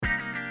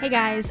Hey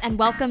guys, and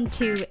welcome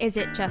to Is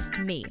It Just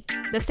Me?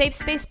 The safe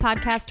space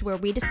podcast where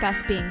we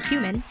discuss being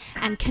human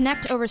and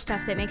connect over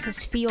stuff that makes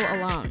us feel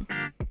alone.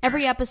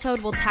 Every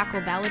episode will tackle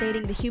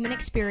validating the human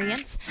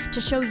experience to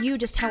show you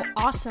just how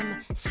awesome,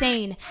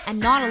 sane, and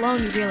not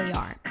alone you really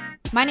are.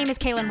 My name is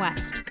Kaylin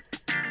West.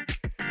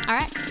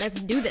 Alright,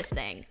 let's do this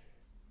thing.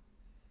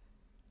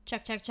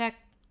 Check, check, check.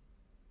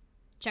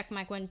 Check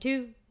mic 1,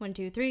 2, 1,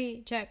 2,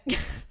 3, check.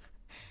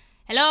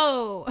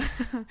 Hello!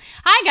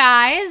 Hi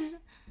guys!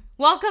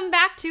 Welcome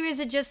back to Is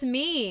It Just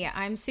Me?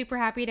 I'm super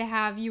happy to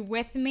have you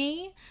with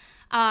me.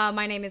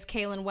 My name is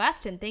Kaylin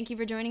West, and thank you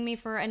for joining me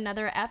for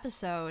another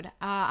episode.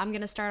 I'm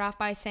going to start off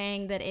by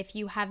saying that if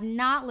you have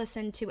not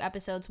listened to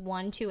episodes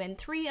 1, 2, and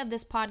 3 of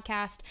this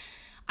podcast,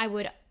 I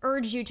would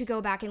urge you to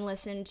go back and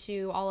listen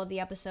to all of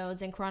the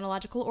episodes in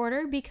chronological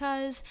order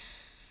because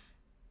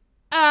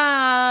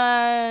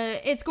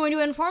it's going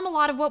to inform a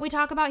lot of what we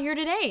talk about here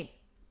today.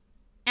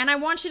 And I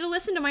want you to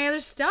listen to my other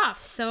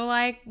stuff. So,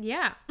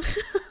 yeah.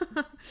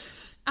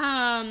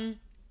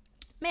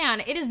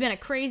 Man, it has been a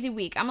crazy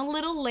week. I'm a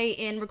little late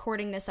in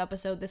recording this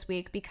episode this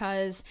week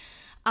because,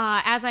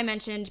 as I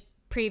mentioned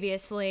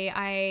previously,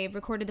 I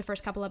recorded the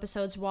first couple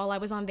episodes while I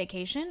was on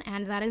vacation,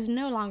 and that is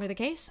no longer the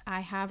case.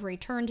 I have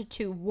returned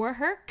to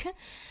work,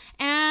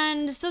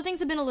 and so things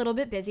have been a little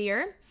bit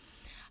busier.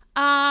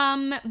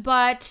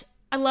 But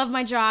I love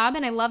my job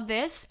and I love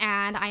this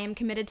and I am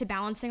committed to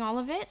balancing all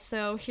of it.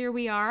 So here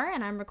we are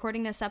and I'm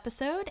recording this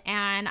episode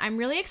and I'm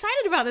really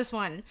excited about this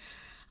one.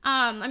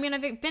 I've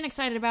been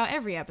excited about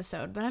every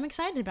episode, but I'm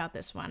excited about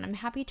this one. I'm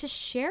happy to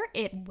share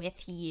it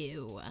with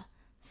you.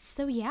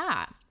 So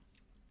yeah.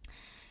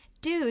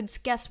 Dudes,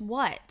 guess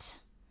what?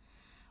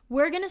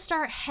 We're going to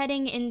start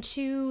heading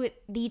into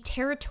the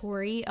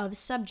territory of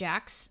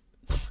subjects,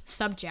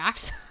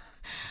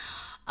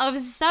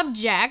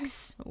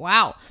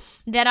 wow,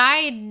 that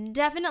I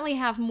definitely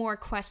have more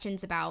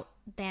questions about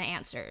than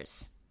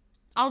answers.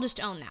 I'll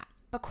just own that.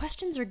 But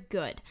questions are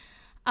good.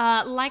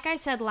 Like I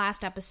said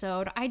last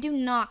episode, I do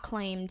not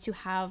claim to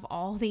have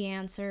all the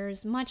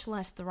answers, much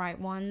less the right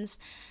ones.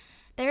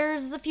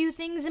 There's a few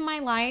things in my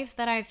life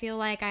that I feel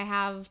like I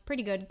have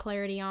pretty good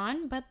clarity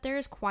on, but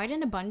there's quite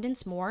an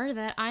abundance more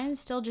that I'm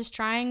still just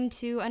trying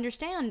to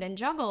understand and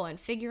juggle and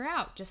figure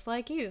out, just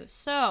like you.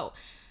 So,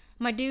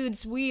 my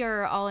dudes, we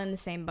are all in the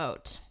same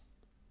boat.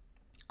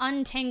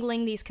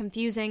 Untangling these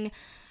confusing,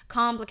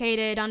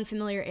 complicated,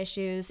 unfamiliar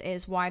issues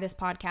is why this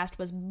podcast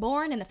was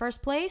born in the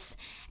first place,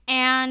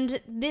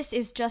 and this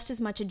is just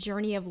as much a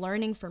journey of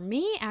learning for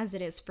me as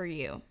it is for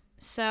you.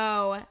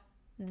 So,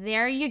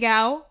 there you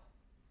go.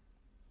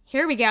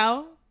 Here we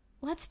go.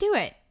 Let's do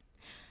it.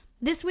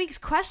 This week's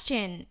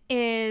question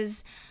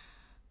is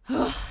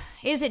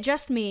it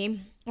just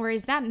me, or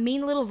is that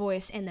mean little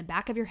voice in the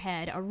back of your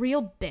head a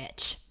real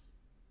bitch?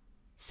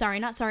 Sorry,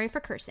 not sorry for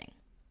cursing.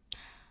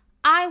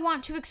 I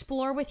want to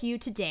explore with you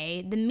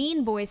today the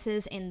mean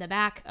voices in the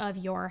back of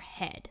your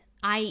head,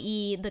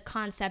 i.e. the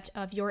concept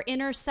of your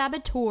inner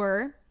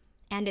saboteur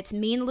and its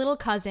mean little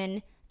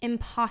cousin,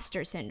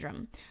 imposter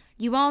syndrome.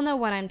 You all know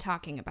what I'm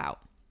talking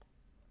about.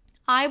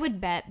 I would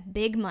bet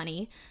big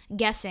money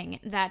guessing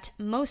that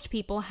most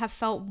people have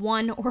felt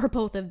one or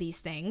both of these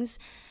things,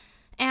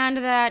 and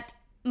that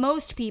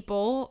most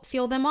people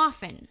feel them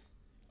often.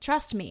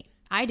 Trust me,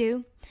 I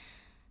do.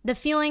 The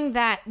feeling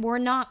that we're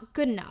not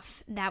good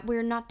enough, that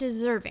we're not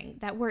deserving,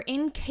 that we're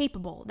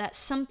incapable, that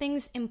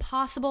something's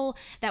impossible,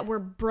 that we're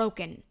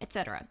broken,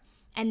 etc.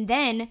 And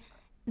then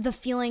the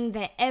feeling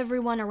that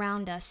everyone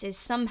around us is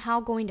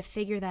somehow going to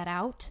figure that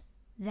out,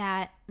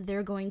 that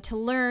they're going to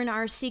learn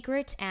our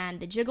secret and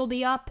the jig will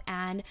be up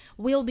and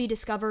we'll be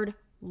discovered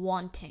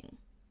wanting.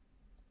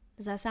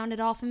 Does that sound at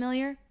all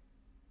familiar?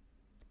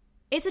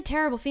 It's a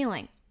terrible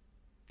feeling.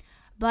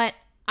 But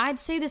I'd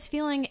say this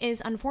feeling is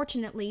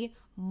unfortunately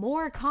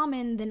more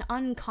common than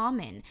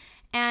uncommon,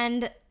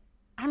 and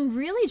I'm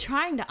really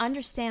trying to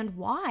understand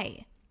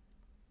why.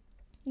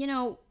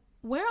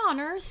 Where on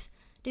earth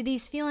do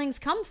these feelings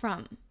come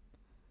from?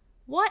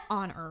 What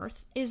on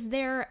earth is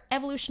their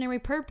evolutionary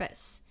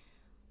purpose?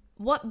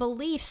 What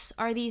beliefs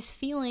are these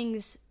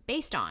feelings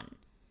based on?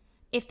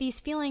 If these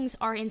feelings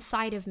are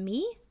inside of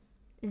me,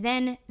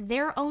 then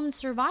their own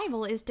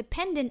survival is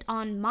dependent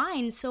on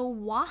mine, so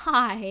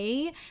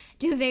why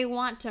do they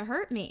want to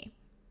hurt me?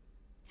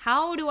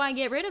 How do I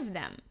get rid of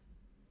them?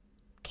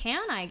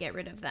 Can I get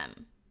rid of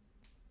them?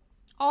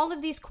 All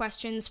of these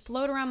questions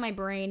float around my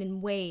brain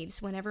in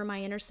waves whenever my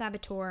inner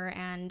saboteur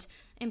and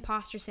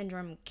imposter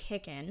syndrome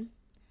kick in.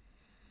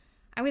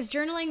 I was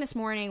journaling this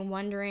morning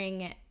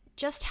wondering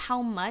just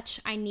how much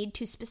I need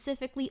to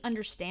specifically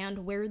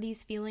understand where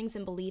these feelings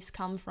and beliefs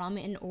come from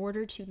in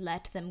order to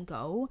let them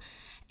go.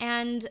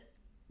 And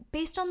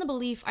based on the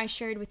belief I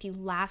shared with you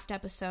last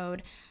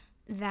episode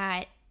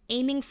that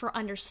aiming for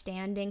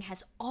understanding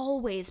has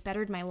always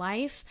bettered my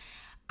life,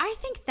 I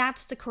think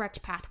that's the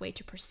correct pathway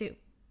to pursue.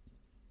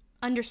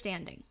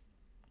 Understanding.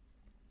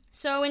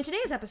 So in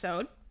today's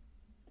episode,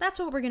 that's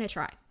what we're going to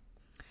try.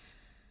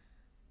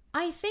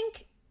 I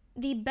think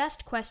the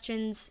best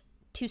questions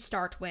to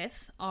start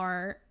with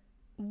are,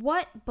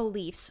 what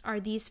beliefs are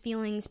these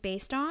feelings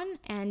based on,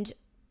 and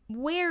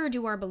where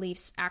do our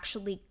beliefs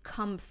actually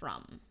come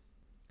from?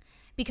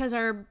 Because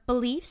our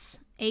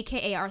beliefs,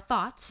 aka our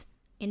thoughts,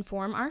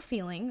 inform our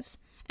feelings,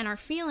 and our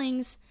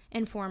feelings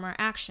inform our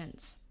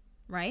actions,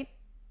 right?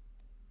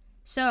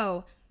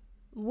 So,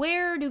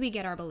 where do we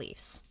get our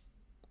beliefs?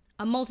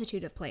 A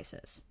multitude of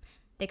places.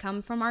 They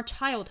come from our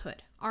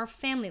childhood, our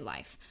family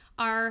life,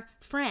 our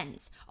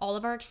friends, all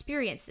of our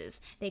experiences.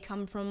 They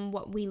come from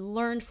what we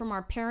learned from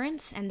our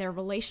parents and their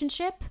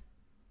relationship,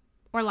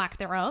 or lack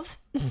thereof.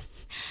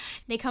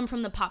 They come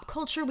from the pop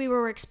culture we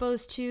were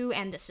exposed to,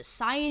 and the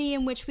society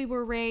in which we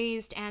were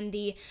raised, and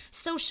the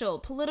social,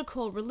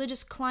 political,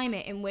 religious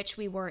climate in which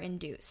we were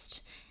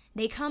induced.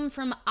 They come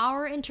from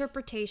our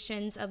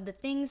interpretations of the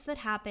things that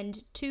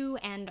happened to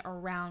and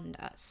around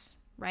us,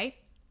 right?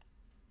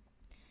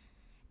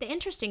 The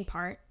interesting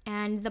part,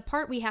 and the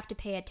part we have to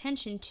pay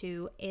attention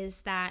to,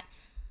 is that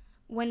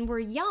when we're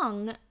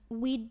young,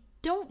 we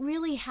don't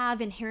really have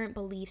inherent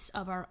beliefs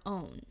of our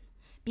own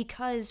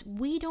because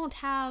we don't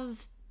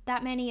have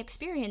that many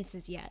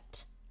experiences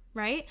yet,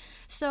 right?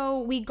 So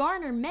we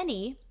garner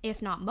many,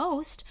 if not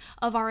most,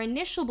 of our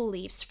initial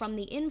beliefs from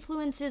the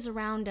influences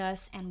around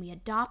us, and we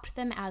adopt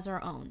them as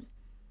our own.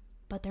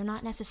 But they're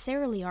not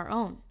necessarily our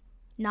own.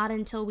 Not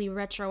until we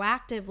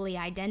retroactively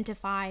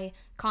identify,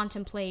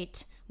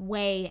 contemplate,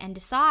 weigh, and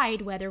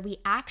decide whether we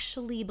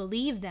actually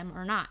believe them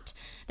or not.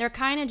 They're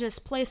kind of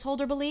just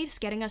placeholder beliefs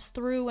getting us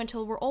through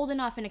until we're old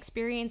enough and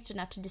experienced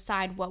enough to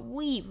decide what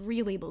we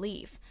really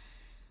believe.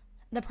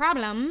 The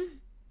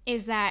problem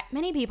is that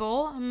many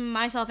people,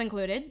 myself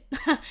included,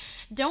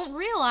 don't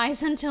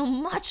realize until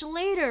much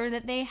later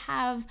that they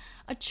have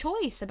a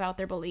choice about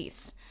their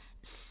beliefs.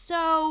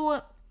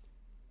 So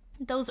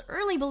those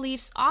early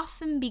beliefs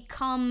often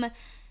become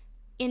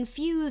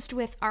infused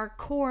with our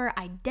core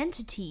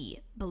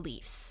identity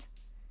beliefs.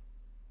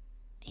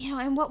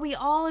 And what we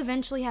all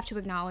eventually have to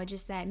acknowledge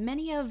is that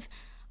many of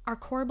our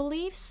core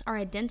beliefs, our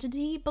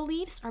identity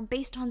beliefs, are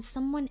based on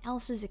someone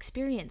else's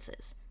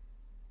experiences,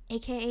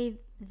 aka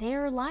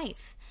their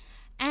life.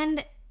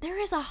 And there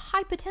is a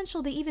high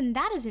potential that even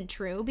that isn't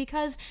true,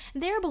 because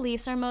their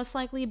beliefs are most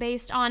likely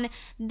based on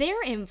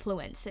their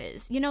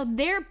influences,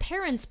 their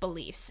parents'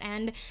 beliefs,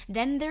 and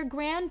then their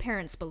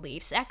grandparents'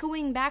 beliefs,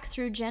 echoing back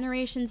through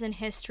generations in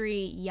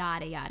history,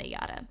 yada, yada,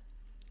 yada.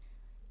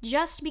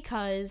 Just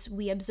because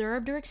we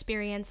observed or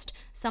experienced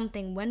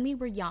something when we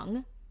were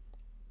young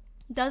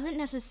doesn't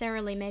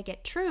necessarily make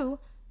it true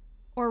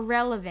or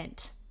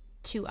relevant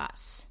to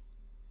us.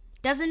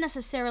 Doesn't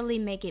necessarily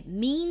make it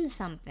mean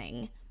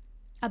something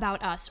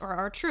about us or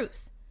our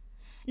truth.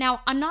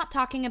 Now, I'm not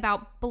talking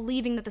about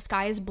believing that the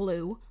sky is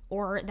blue,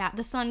 or that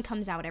the sun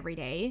comes out every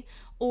day,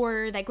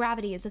 or that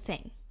gravity is a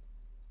thing.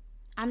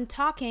 I'm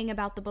talking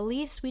about the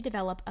beliefs we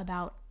develop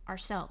about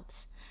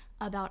ourselves,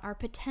 about our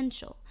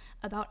potential,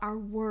 about our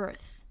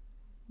worth,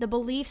 the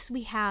beliefs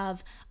we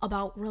have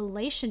about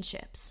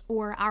relationships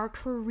or our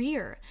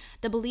career,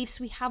 the beliefs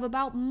we have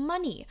about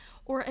money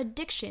or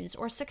addictions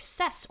or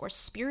success or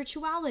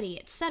spirituality,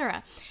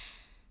 etc.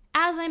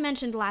 As I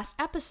mentioned last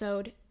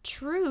episode,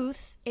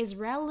 truth is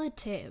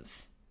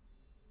relative.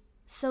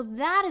 So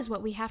that is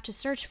what we have to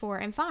search for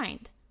and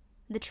find.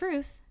 The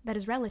truth that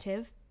is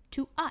relative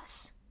to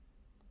us.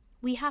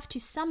 We have to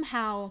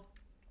somehow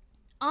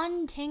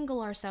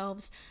untangle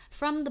ourselves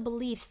from the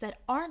beliefs that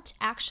aren't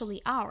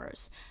actually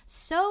ours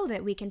so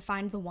that we can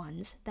find the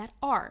ones that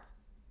are.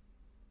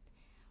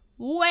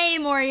 Way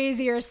more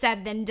easier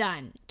said than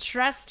done.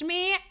 Trust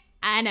me,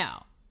 I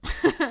know.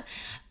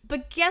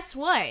 But guess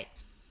what?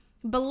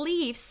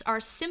 Beliefs are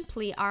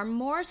simply our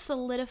more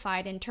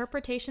solidified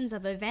interpretations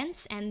of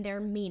events and their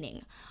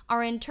meaning.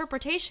 Our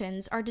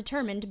interpretations are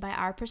determined by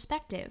our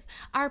perspective.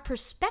 Our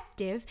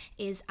perspective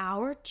is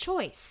our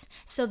choice.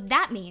 So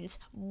that means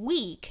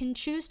we can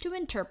choose to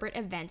interpret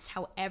events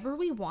however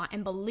we want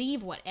and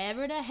believe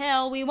whatever the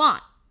hell we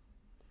want.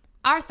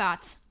 Our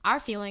thoughts, our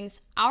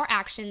feelings, our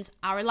actions,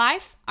 our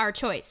life, our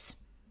choice.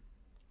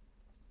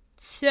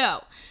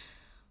 So,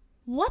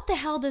 what the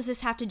hell does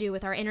this have to do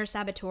with our inner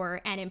saboteur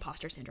and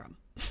imposter syndrome?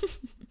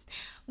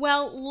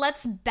 Well,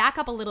 let's back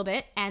up a little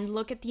bit and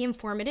look at the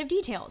informative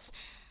details.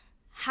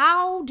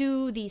 How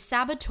do the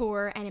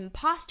saboteur and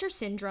imposter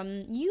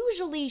syndrome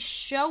usually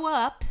show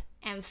up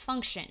and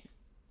function?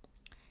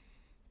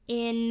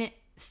 In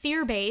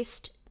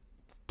fear-based,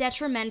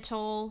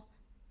 detrimental,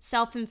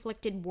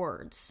 self-inflicted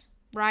words,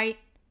 right?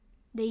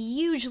 They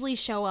usually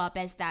show up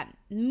as that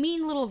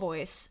mean little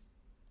voice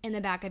in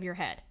the back of your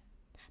head.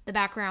 The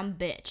background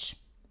bitch.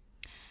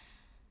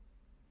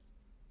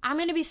 I'm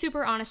going to be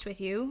super honest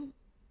with you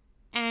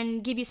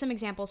and give you some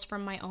examples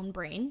from my own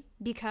brain,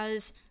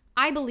 because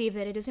I believe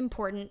that it is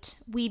important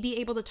we be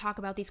able to talk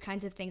about these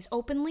kinds of things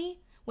openly,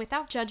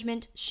 without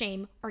judgment,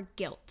 shame, or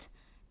guilt.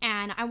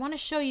 And I want to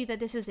show you that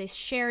this is a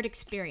shared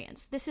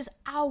experience. This is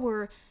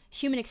our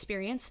human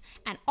experience,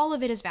 and all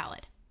of it is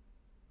valid.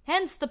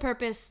 Hence the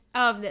purpose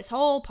of this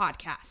whole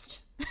podcast.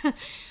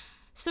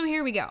 So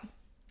here we go.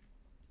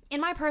 in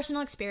my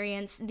personal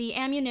experience, the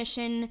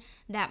ammunition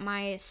that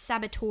my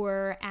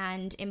saboteur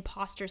and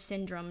imposter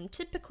syndrome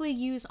typically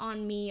use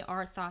on me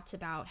are thoughts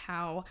about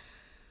how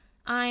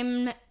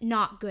I'm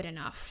not good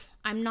enough,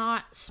 I'm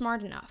not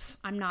smart enough,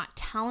 I'm not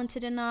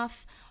talented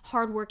enough,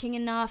 hardworking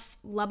enough,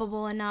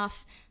 lovable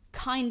enough,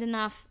 kind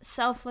enough,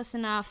 selfless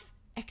enough,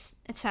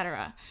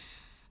 etc.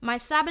 My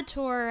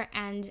saboteur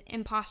and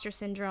imposter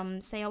syndrome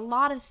say a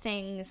lot of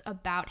things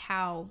about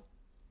how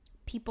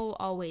people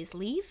always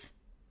leave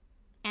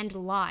and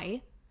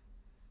lie.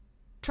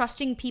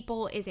 Trusting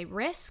people is a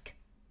risk.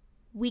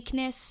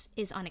 Weakness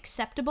is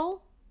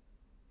unacceptable.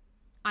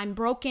 I'm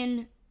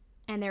broken,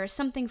 and there is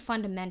something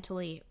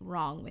fundamentally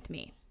wrong with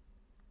me.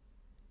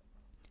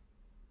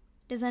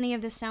 Does any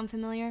of this sound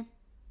familiar?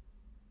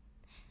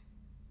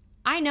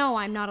 I know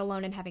I'm not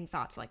alone in having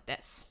thoughts like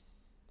this.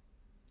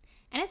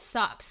 And it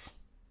sucks.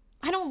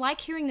 I don't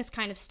like hearing this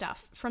kind of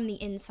stuff from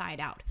the inside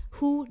out.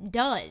 Who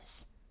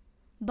does?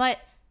 But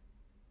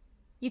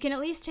you can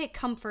at least take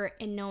comfort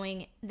in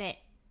knowing that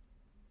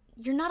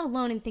you're not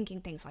alone in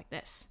thinking things like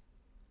this.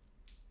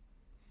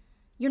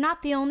 You're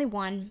not the only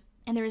one,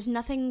 and there is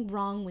nothing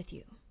wrong with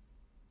you.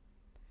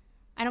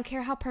 I don't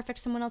care how perfect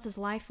someone else's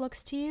life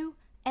looks to you,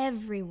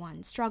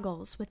 everyone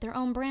struggles with their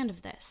own brand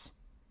of this.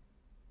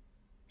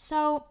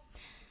 So,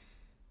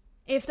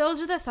 if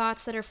those are the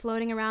thoughts that are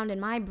floating around in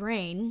my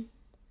brain,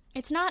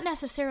 it's not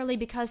necessarily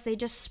because they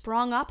just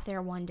sprung up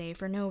there one day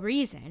for no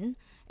reason.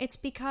 It's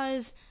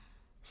because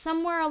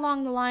somewhere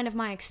along the line of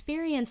my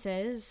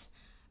experiences,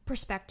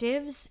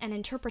 perspectives, and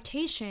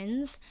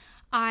interpretations,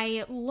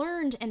 I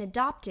learned and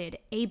adopted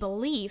a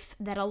belief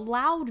that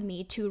allowed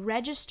me to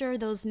register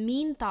those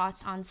mean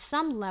thoughts on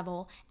some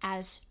level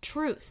as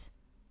truth.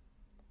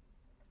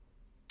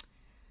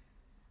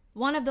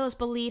 One of those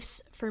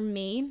beliefs for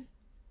me,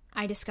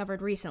 I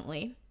discovered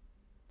recently.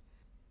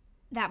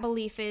 That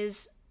belief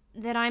is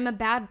that I'm a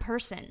bad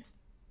person.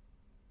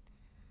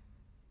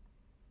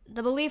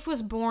 The belief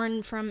was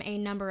born from a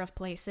number of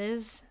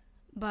places,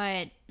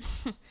 but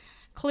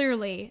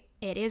clearly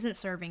it isn't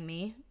serving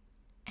me,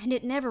 and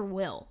it never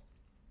will.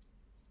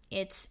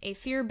 It's a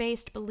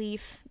fear-based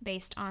belief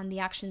based on the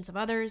actions of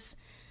others.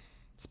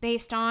 It's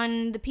based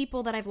on the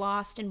people that I've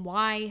lost and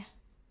why.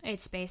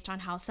 It's based on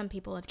how some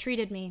people have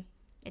treated me.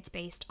 It's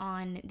based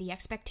on the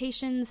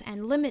expectations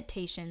and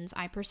limitations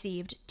I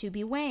perceived to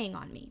be weighing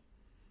on me.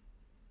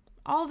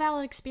 All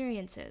valid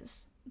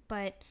experiences,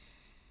 but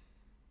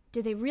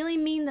do they really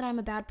mean that I'm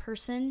a bad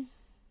person?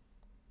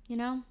 You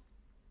know?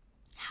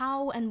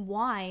 How and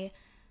why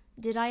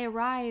did I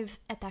arrive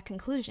at that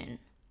conclusion?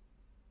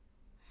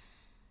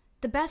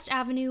 The best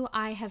avenue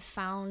I have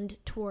found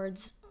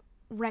towards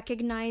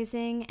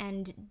recognizing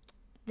and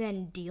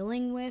then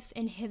dealing with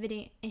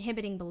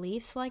inhibiting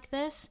beliefs like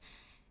this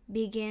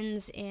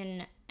begins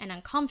in an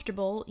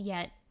uncomfortable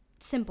yet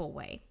simple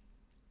way.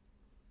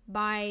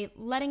 By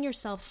letting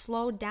yourself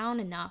slow down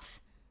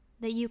enough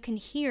that you can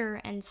hear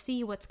and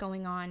see what's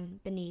going on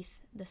beneath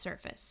the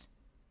surface.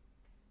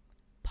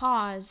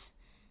 Pause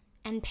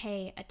and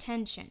pay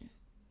attention.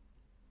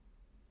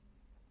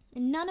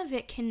 None of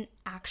it can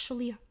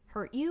actually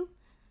hurt you.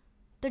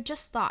 They're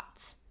just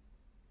thoughts.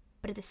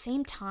 But at the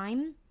same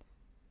time,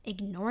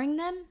 ignoring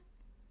them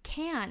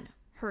can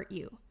hurt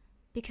you,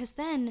 because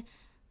then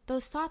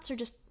those thoughts are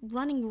just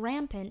running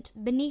rampant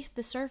beneath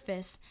the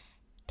surface,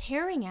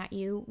 tearing at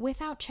you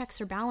without checks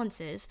or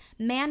balances,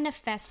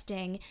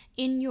 manifesting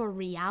in your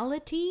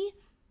reality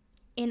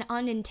in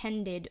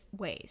unintended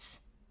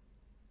ways.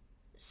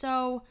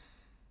 So,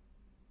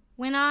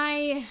 when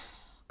I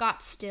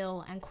got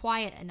still and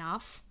quiet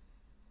enough,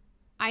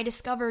 I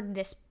discovered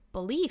this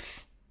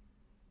belief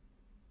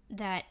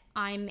that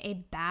I'm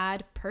a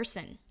bad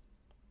person.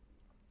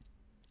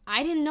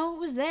 I didn't know it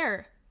was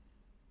there.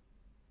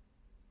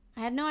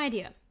 I had no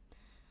idea.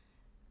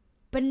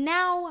 But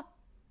now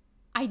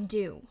I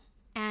do,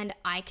 and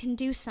I can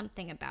do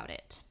something about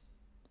it.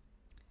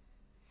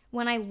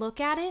 When I look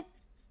at it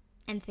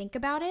and think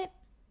about it,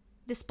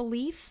 this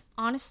belief,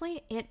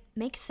 honestly, it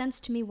makes sense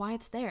to me why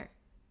it's there.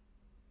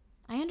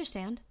 I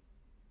understand.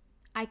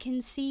 I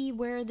can see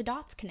where the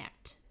dots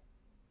connect,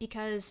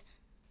 because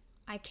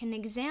I can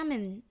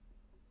examine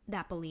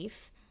that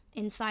belief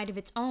inside of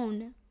its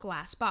own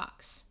glass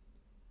box.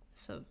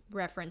 So,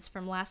 reference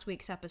from last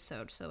week's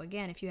episode. So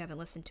again, if you haven't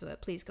listened to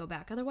it, please go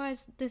back.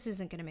 Otherwise, this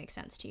isn't going to make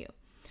sense to you.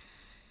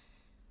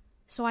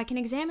 So I can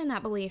examine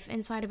that belief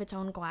inside of its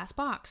own glass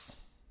box.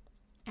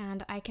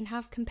 And I can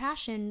have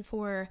compassion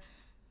for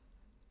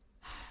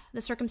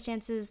the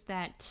circumstances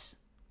that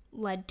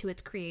led to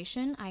its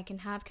creation. I can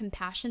have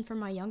compassion for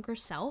my younger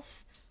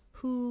self,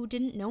 who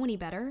didn't know any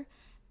better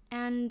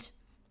and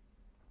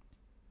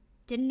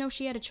didn't know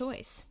she had a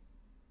choice.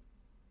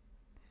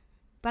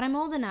 But I'm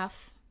old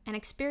enough and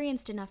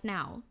experienced enough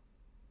now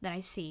that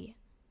I see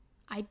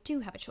I do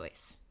have a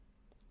choice.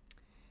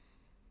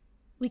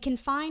 We can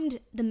find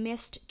the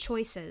missed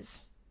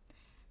choices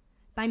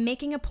by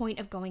making a point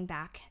of going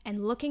back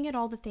and looking at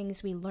all the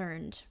things we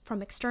learned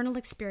from external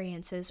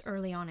experiences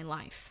early on in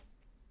life.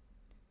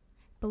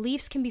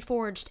 Beliefs can be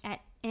forged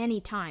at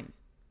any time.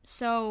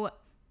 So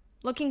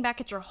looking back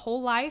at your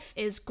whole life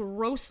is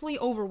grossly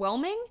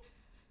overwhelming,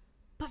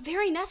 but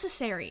very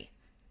necessary.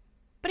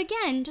 But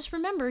again, just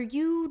remember,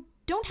 you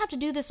don't have to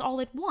do this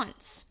all at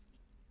once.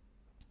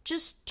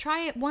 Just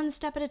try it one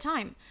step at a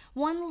time,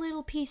 one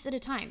little piece at a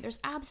time. There's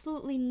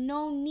absolutely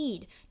no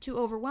need to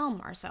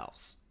overwhelm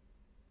ourselves.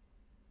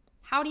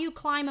 How do you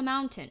climb a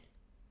mountain?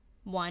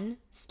 One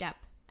step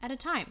at a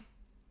time.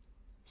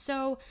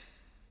 So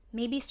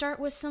maybe start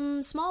with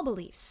some small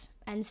beliefs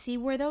and see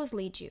where those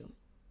lead you.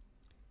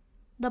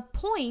 The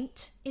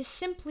point is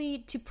simply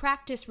to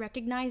practice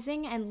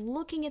recognizing and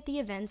looking at the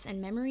events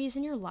and memories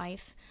in your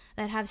life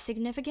that have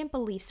significant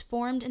beliefs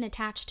formed and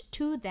attached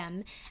to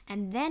them,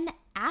 and then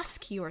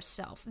ask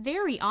yourself,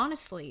 very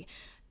honestly,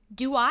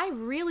 do I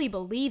really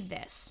believe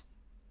this?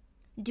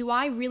 Do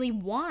I really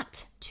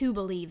want to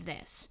believe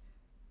this?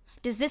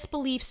 Does this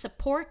belief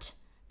support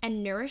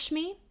and nourish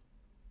me?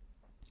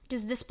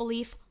 Does this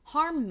belief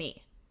harm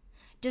me?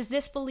 Does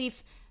this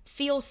belief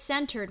feel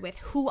centered with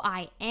who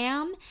I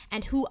am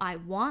and who I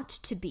want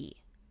to be?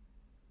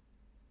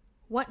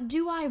 What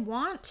do I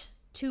want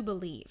to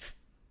believe?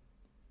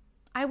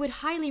 I would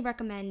highly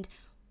recommend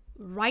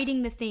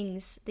writing the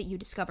things that you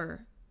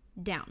discover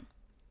down.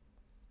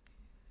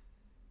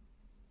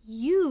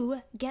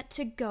 You get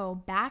to go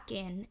back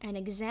in and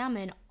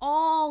examine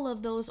all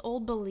of those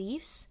old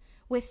beliefs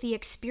with the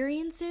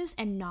experiences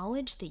and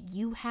knowledge that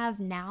you have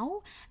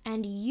now,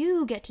 and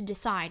you get to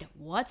decide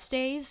what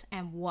stays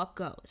and what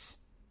goes.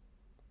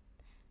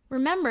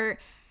 Remember,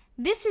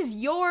 this is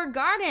your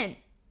garden.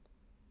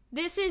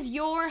 This is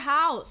your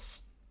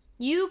house.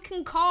 You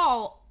can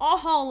call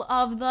all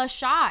of the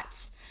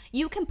shots.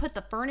 You can put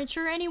the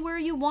furniture anywhere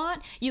you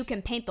want. You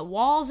can paint the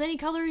walls any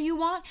color you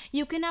want.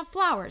 You can have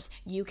flowers.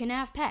 You can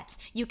have pets.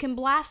 You can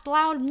blast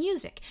loud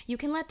music. You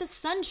can let the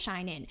sun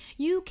shine in.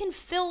 You can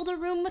fill the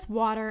room with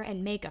water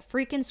and make a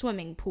freaking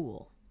swimming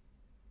pool.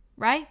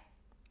 Right?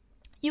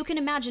 You can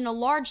imagine a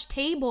large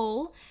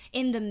table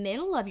in the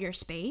middle of your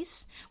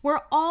space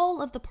where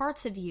all of the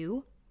parts of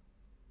you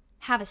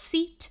have a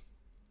seat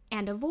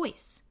and a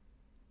voice.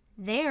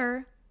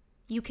 There,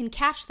 you can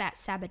catch that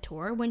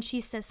saboteur when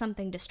she says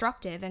something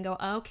destructive and go,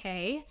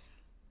 okay,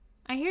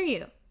 I hear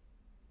you.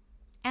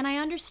 And I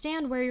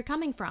understand where you're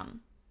coming from.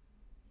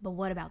 But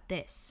what about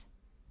this?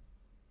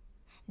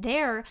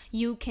 There,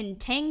 you can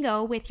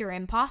tango with your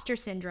imposter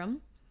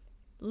syndrome,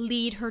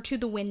 lead her to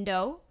the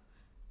window,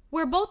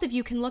 where both of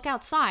you can look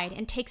outside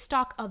and take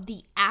stock of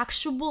the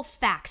actual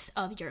facts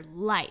of your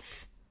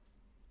life.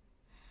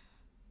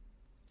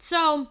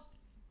 So,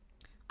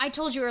 I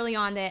told you early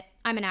on that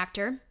I'm an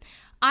actor.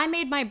 I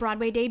made my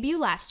Broadway debut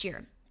last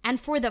year, and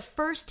for the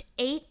first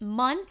 8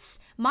 months,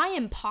 my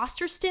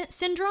imposter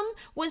syndrome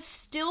was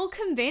still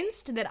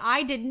convinced that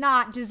I did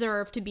not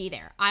deserve to be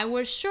there. I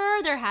was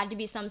sure there had to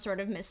be some sort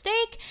of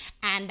mistake,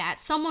 and that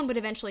someone would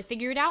eventually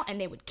figure it out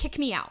and they would kick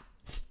me out,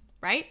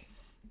 right?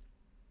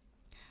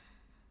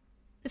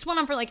 This went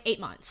on for like 8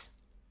 months,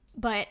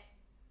 but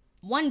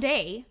one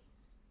day,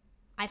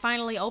 I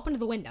finally opened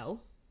the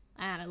window,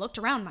 and I looked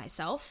around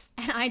myself,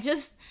 and I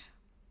just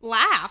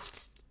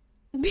laughed.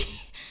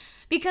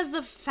 Because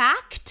the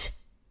fact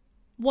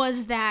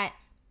was that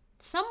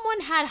someone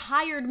had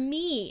hired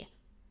me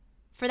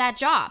for that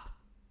job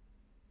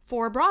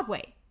for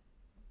Broadway.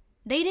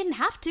 They didn't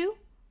have to.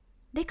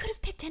 They could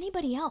have picked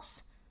anybody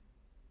else.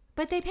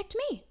 But they picked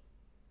me.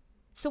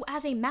 So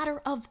as a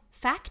matter of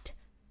fact,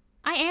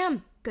 I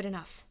am good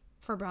enough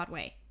for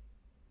Broadway.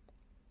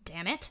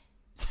 Damn it.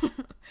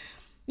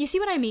 You see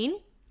what I mean?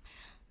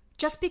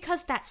 Just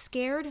because that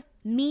scared,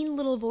 mean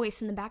little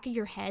voice in the back of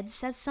your head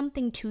says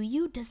something to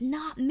you does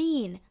not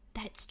mean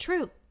that it's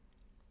true.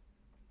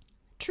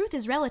 Truth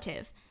is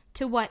relative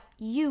to what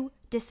you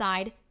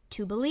decide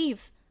to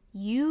believe.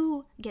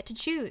 You get to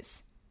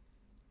choose.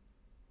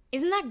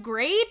 Isn't that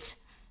great?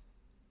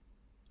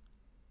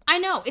 I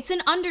know, it's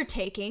an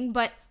undertaking,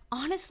 but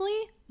honestly,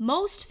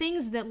 most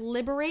things that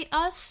liberate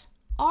us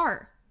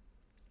are.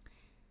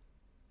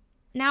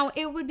 Now,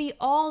 it would be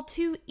all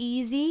too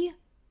easy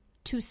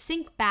to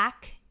sink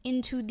back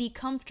into the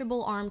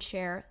comfortable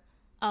armchair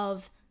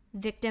of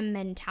victim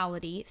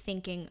mentality,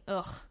 thinking,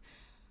 ugh,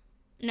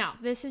 no,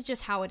 this is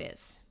just how it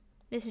is.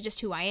 This is just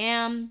who I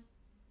am.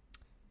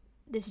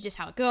 This is just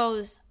how it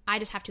goes. I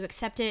just have to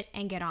accept it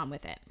and get on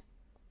with it.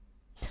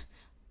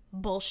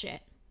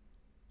 Bullshit.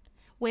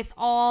 With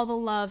all the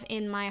love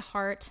in my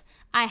heart,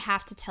 I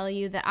have to tell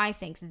you that I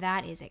think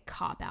that is a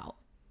cop-out.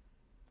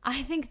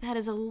 I think that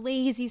is a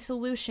lazy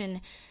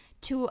solution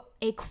to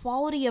a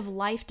quality of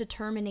life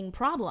determining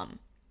problem.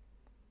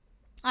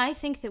 I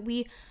think that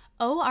we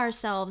owe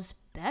ourselves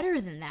better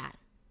than that.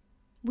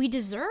 We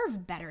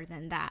deserve better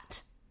than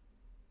that.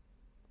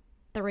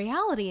 The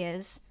reality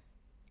is,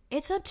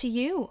 it's up to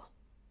you.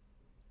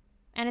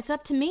 And it's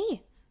up to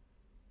me.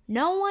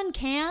 No one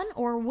can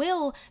or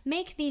will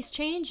make these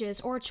changes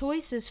or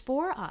choices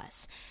for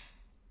us.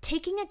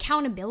 Taking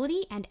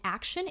accountability and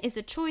action is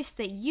a choice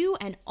that you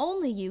and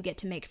only you get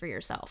to make for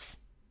yourself.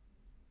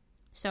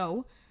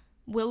 So,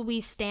 Will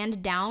we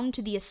stand down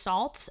to the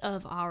assaults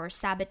of our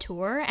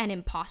saboteur and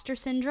imposter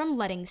syndrome,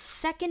 letting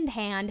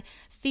secondhand,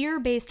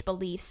 fear-based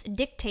beliefs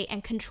dictate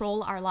and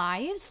control our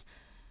lives?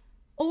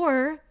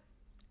 Or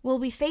will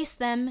we face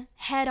them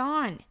head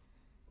on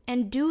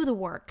and do the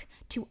work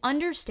to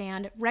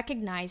understand,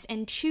 recognize,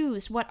 and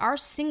choose what our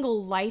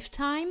single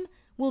lifetime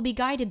will be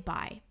guided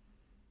by?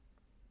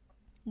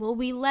 Will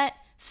we let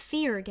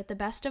fear get the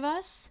best of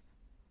us?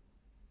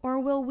 Or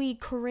will we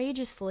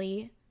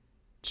courageously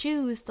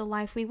choose the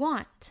life we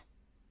want?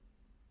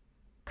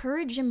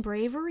 Courage and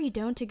bravery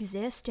don't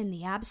exist in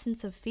the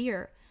absence of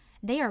fear.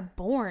 They are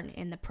born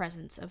in the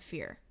presence of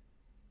fear.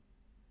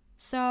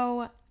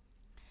 So,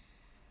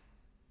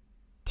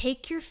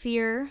 take your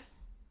fear,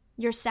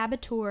 your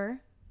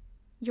saboteur,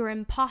 your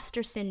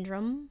imposter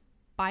syndrome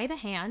by the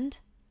hand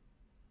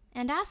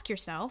and ask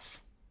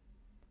yourself,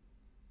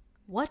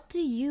 what do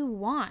you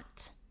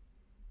want?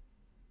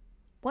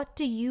 What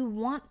do you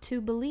want to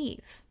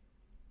believe?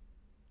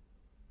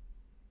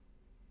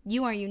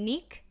 You are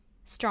unique,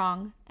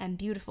 strong, and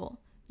beautiful.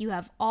 You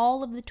have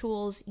all of the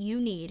tools you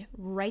need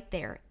right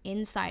there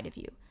inside of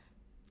you.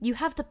 You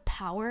have the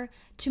power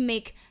to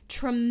make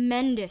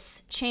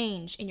tremendous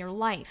change in your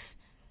life.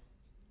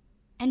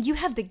 And you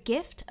have the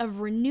gift of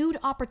renewed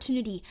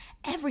opportunity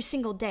every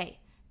single day,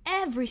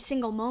 every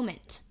single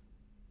moment.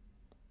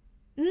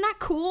 Isn't that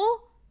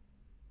cool?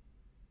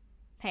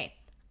 Hey,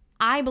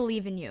 I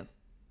believe in you.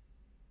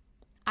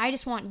 I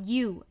just want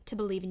you to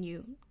believe in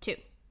you too.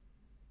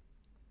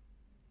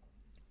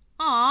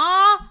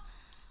 Aww.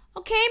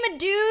 Okay, my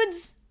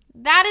dudes.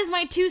 That is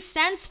my 2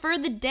 cents for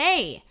the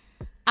day.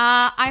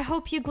 I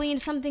hope you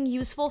gleaned something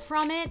useful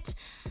from it.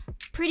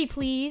 Pretty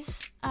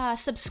please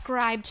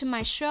subscribe to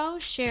my show,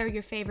 share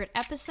your favorite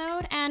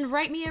episode, and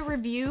write me a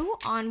review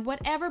on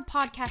whatever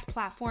podcast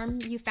platform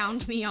you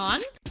found me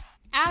on.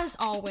 As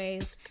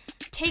always,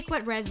 take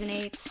what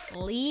resonates,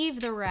 leave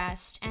the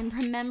rest, and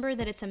remember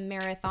that it's a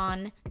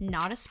marathon,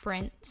 not a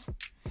sprint.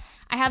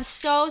 I have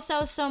so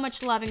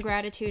much love and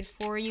gratitude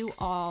for you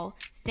all.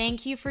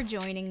 Thank you for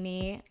joining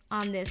me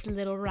on this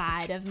little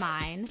ride of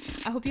mine.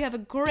 I hope you have a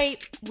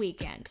great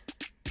weekend.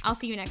 I'll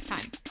see you next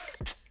time.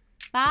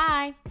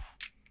 Bye.